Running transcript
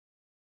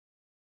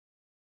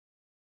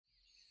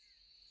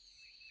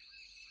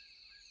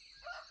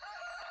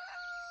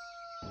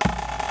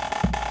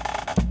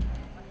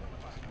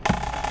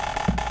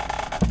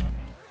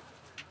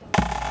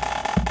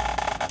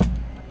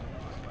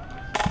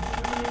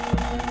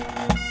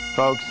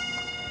Folks,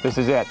 this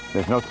is it.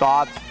 There's no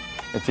thoughts.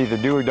 It's either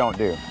do or don't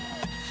do.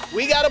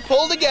 We got to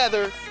pull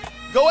together,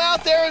 go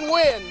out there and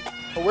win,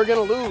 or we're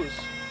going to lose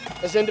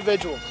as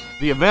individuals.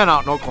 The event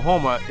out in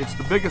Oklahoma, it's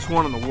the biggest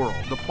one in the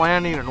world. The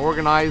planning and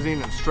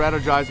organizing and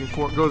strategizing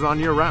for it goes on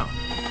year-round.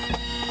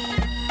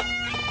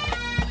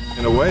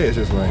 In a way, it's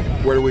just like,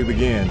 where do we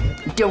begin?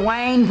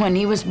 Dwayne, when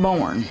he was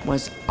born,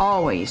 was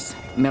always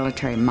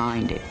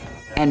military-minded,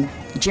 and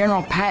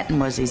General Patton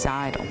was his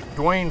idol.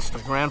 Dwayne's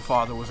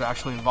grandfather was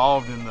actually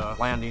involved in the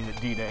landing at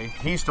D-Day.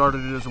 He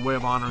started it as a way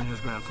of honoring his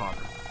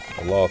grandfather.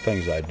 A lot of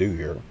things I do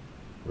here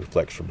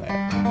reflects from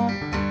that.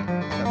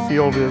 The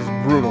field is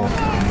brutal.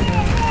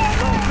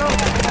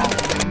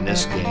 In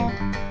this game,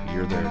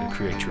 you're there to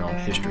create your own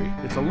history.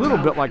 It's a little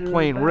bit like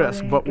playing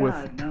Risk, but with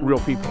real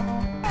people.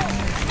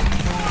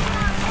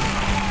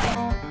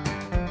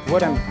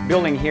 What I'm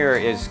building here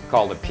is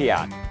called a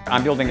Piat.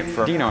 I'm building it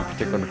for Dino in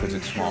particular because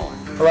it's smaller.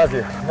 I love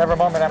you. Never a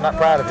moment I'm not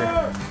proud of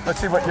you. Let's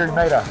see what you're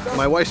made of.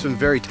 My wife's been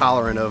very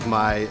tolerant of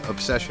my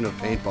obsession of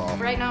paintball.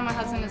 Right now my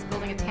husband is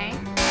building a tank.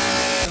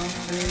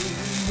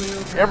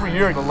 Every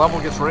year the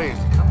level gets raised.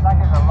 Looks like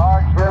it's a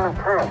large German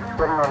tank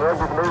sitting on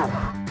every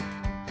move.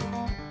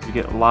 You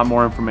get a lot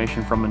more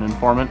information from an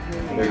informant.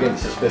 They're getting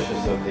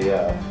suspicious of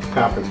the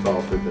conference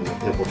calls we've been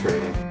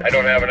infiltrating. I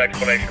don't have an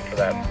explanation for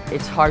that.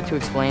 It's hard to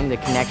explain the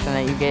connection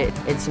that you get.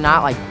 It's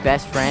not like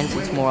best friends,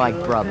 it's more like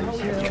brothers.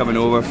 Coming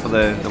over for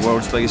the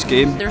world's biggest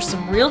game. There's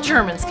some real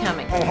Germans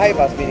coming. I'm high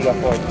about speeding up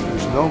for it.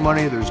 There's no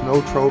money, there's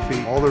no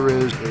trophy. All there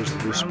is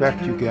the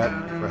respect you get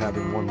for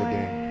having won the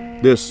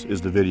game. This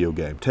is the video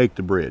game. Take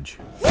the bridge.